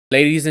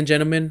Ladies and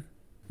gentlemen,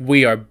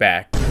 we are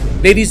back.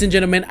 Ladies and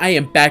gentlemen, I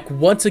am back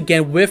once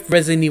again with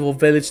Resident Evil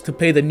Village to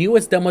play the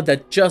newest demo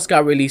that just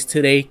got released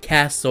today,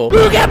 Castle.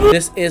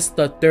 This is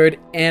the third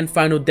and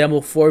final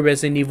demo for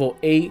Resident Evil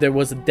 8. There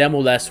was a demo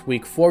last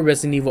week for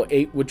Resident Evil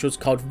 8, which was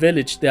called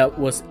Village. That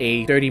was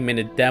a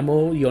 30-minute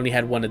demo. You only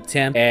had one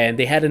attempt, and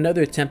they had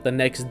another attempt the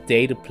next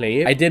day to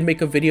play it. I did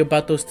make a video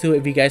about those two.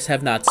 If you guys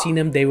have not seen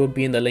them, they will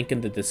be in the link in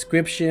the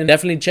description.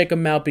 Definitely check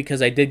them out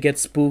because I did get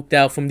spooked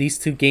out from these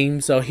two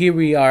games. So here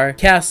we are,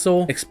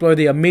 Castle. Explore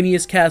the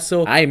Arminius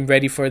Castle. I am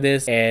ready for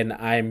this and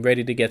I'm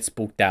ready to get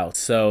spooked out.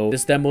 So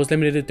this demo is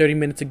limited to 30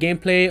 minutes of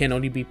gameplay, can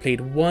only be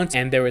played once,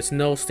 and there is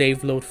no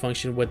save load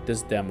function with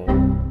this demo.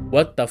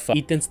 What the fuck?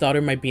 Ethan's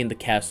daughter might be in the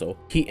castle.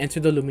 He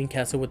entered the looming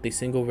castle with a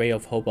single ray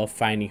of hope of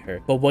finding her,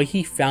 but what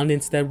he found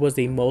instead was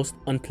a most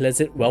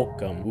unpleasant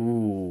welcome.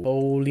 Ooh,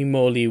 holy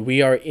moly,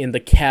 we are in the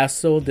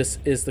castle. This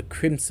is the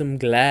Crimson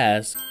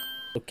Glass.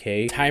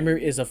 Okay, timer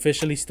is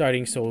officially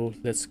starting, so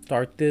let's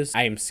start this.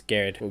 I am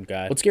scared. Oh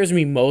god. What scares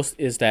me most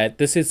is that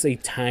this is a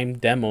timed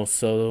demo,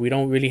 so we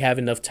don't really have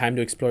enough time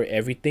to explore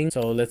everything.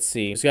 So let's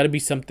see. There's got to be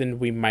something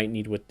we might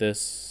need with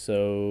this.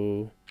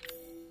 So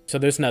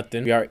there's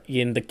nothing. We are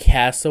in the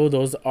castle.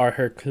 Those are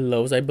her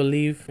clothes, I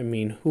believe. I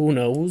mean, who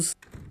knows?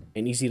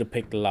 And easy to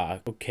pick the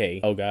lock.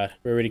 Okay. Oh god.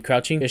 We're already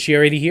crouching. Is she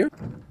already here?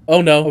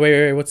 Oh no.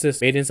 Wait. What's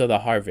this? Maidens of the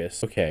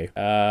Harvest. Okay.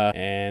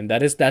 And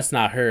that's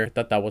not her. I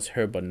thought that was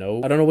her, but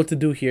no. I don't know what to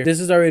do here. This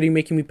is already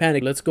making me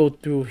panic. Let's go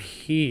through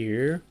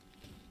here.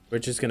 We're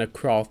just gonna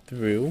crawl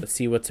through. Let's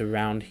see what's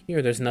around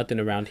here. There's nothing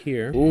around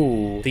here.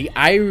 Ooh. The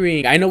eye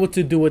ring. I know what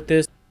to do with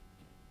this.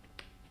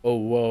 Oh,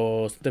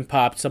 whoa. Something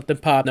popped. Something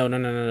popped. No.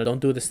 Don't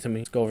do this to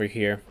me. Let's go over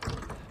here.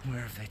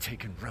 Where have they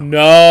taken Rose?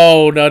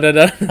 No.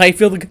 I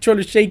feel the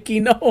controller shaky.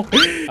 No.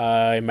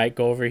 I might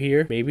go over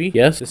here. Maybe.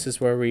 Yes. This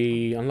is where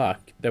we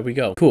unlock. There we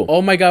go. Cool.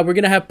 Oh my god. We're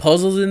gonna have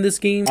puzzles in this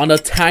game on a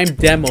timed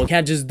demo. You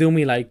can't just do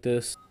me like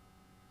this.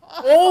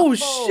 Oh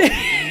shit.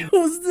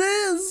 Who's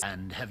this?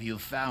 And have you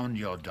found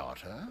your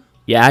daughter?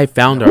 Yeah, I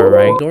found her,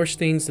 right?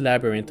 Norstein's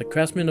Labyrinth. The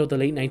craftsman of the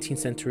late 19th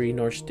century,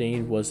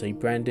 Norstein was a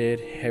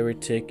branded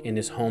heretic in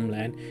his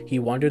homeland. He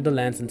wandered the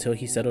lands until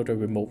he settled a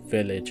remote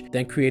village,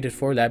 then created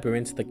 4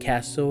 labyrinths: the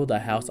castle, the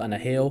house on a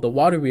hill, the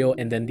water wheel,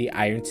 and then the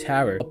iron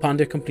tower. Upon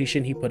their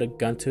completion, he put a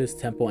gun to his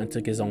temple and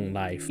took his own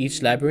life.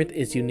 Each labyrinth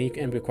is unique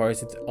and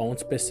requires its own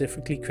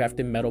specifically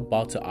crafted metal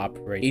ball to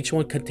operate. Each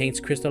one contains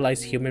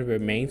crystallized human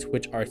remains,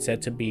 which are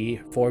said to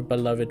be 4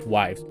 beloved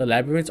wives. The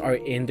labyrinths are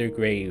in their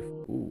grave.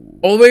 Ooh.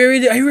 Oh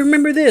wait, I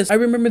remember this.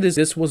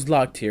 This was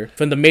locked here.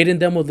 From the maiden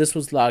demo, this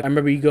was locked. I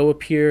remember you go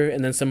up here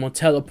and then someone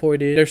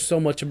teleported. There's so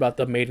much about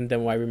the maiden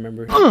demo I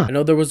remember. I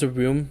know there was a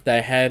room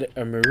that had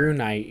a maroon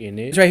eye in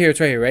it. It's right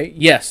here, right?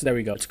 Yes, there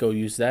we go. Let's go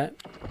use that.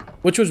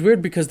 Which was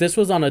weird because this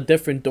was on a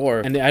different door.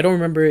 And I don't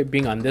remember it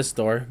being on this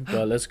door.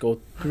 But let's go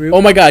through.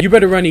 Oh my god, you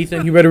better run,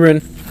 Ethan. You better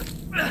run.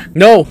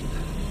 No.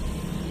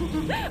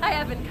 I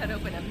haven't cut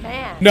open a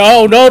man.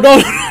 No.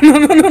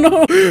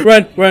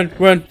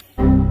 Run.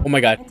 Oh my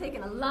god.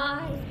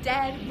 Alive,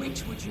 dead,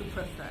 which would you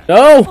prefer?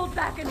 No! Hold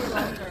back any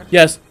longer.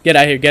 Yes, get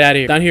out of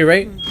here. Down here,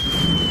 right?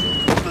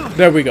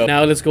 There we go.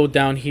 Now let's go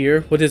down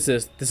here. What is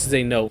this? This is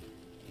a note.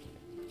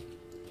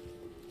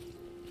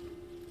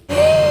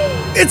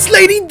 It's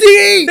Lady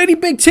D! Lady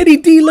Big Titty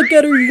D, look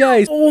at her, you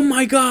guys. Oh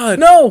my god.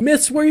 No!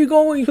 Miss, where are you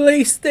going?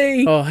 Please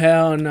stay. Oh,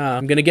 hell nah.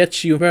 I'm gonna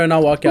get you. Better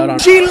not walk out on her.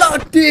 She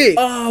locked it!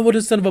 Oh, what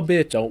a son of a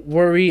bitch. Don't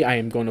worry. I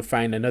am going to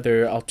find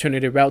another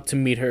alternative route to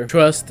meet her.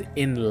 Trust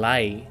in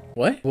light.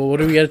 What? Well, what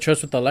do we gotta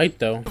trust with the light,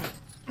 though?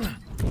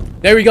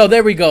 There we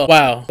go.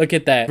 Wow, look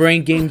at that.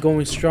 Brain game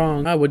going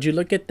strong. Wow, would you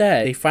look at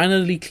that? They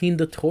finally cleaned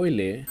the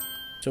toilet.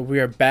 So we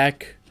are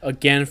back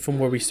again from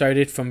where we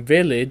started, from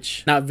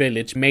Village. Not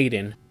Village,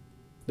 Maiden.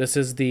 This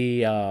is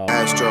the,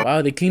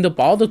 wow, they cleaned up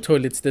all the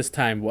toilets this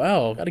time.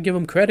 Wow, gotta give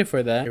them credit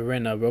for that.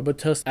 Irena,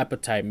 Robotus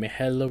Appetite,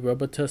 Mihela,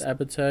 Robotus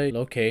Appetite.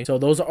 Okay, so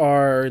those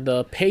are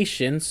the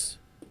patients.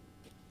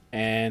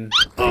 And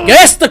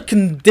guess the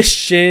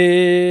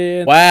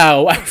condition.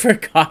 Wow, I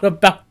forgot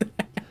about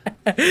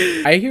that.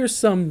 I hear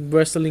some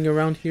wrestling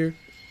around here.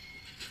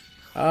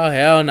 Oh,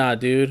 hell nah,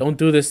 dude. Don't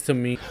do this to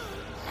me.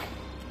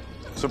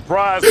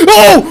 Surprise.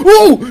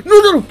 Oh,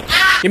 no.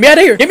 Get me out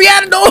of here.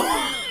 No.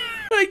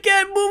 I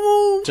can't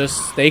move.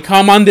 Just stay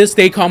calm on this.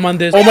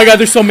 Oh my god,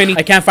 there's so many.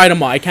 I can't fight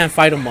them all.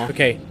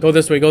 Okay, go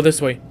this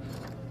way.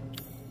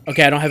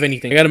 Okay, I don't have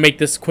anything. I gotta make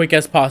this quick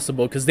as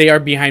possible because they are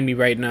behind me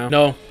right now.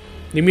 No.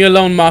 Leave me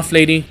alone, moth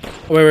lady.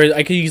 Wait,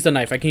 I can use the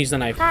knife.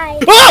 Hi.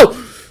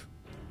 Oh!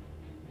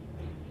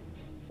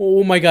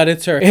 Oh my god,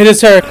 it's her. It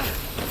is her.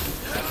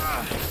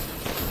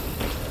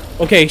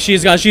 Okay,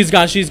 she's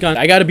gone.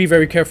 I gotta be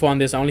very careful on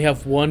this. I only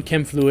have 1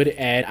 chem fluid,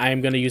 and I am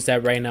gonna use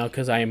that right now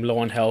because I am low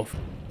on health.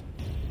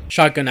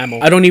 Shotgun ammo.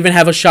 I don't even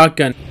have a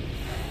shotgun.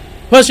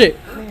 Push it.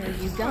 Where are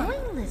you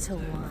going, little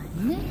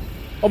one?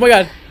 Oh my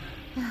god.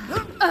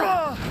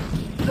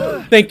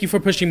 Thank you for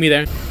pushing me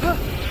there.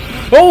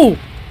 Oh!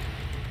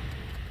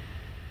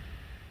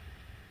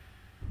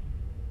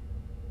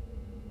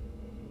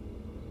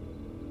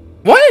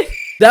 What?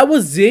 That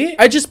was it?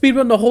 I just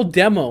speedrun the whole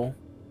demo.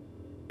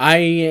 I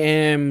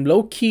am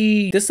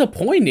low-key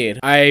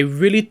disappointed. I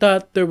really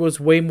thought there was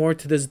way more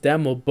to this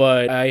demo,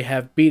 but I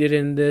have beat it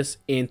in this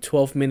in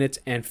 12 minutes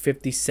and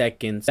 50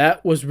 seconds.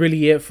 That was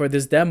really it for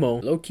this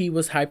demo. Low-key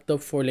was hyped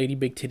up for Lady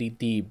Big Titty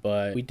D,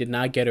 but we did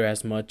not get her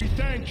as much.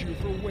 Thank you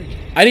for waiting.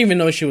 I didn't even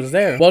know she was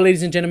there. Well,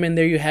 ladies and gentlemen,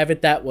 there you have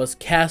it. That was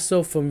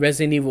Castle from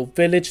Resident Evil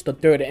Village, the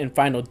third and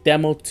final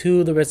demo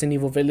to the Resident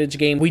Evil Village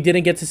game. We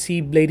didn't get to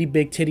see Lady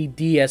Big Titty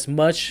D as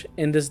much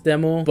in this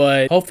demo,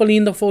 but hopefully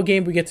in the full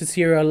game we get to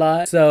see her a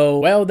lot. So,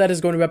 well, that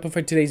is going to wrap up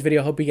for today's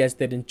video. Hope you guys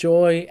did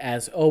enjoy.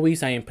 As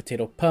always, I am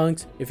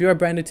PotatoPunxx. If you are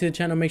brand new to the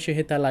channel, make sure you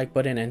hit that like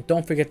button and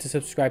don't forget to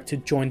subscribe to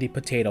join the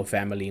Potato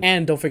family.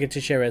 And don't forget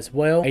to share as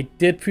well. I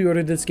did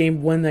pre-order this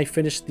game when I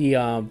finished the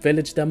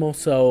Village demo,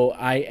 so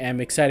I am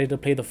excited to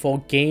play the full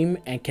game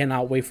and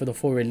cannot wait for the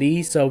full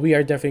release. So we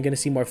are definitely going to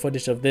see more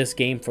footage of this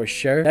game for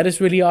sure. That is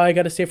really all I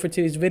got to say for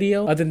today's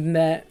video. Other than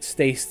that,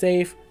 stay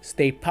safe,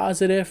 stay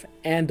positive,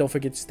 and don't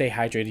forget to stay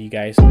hydrated, you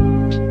guys.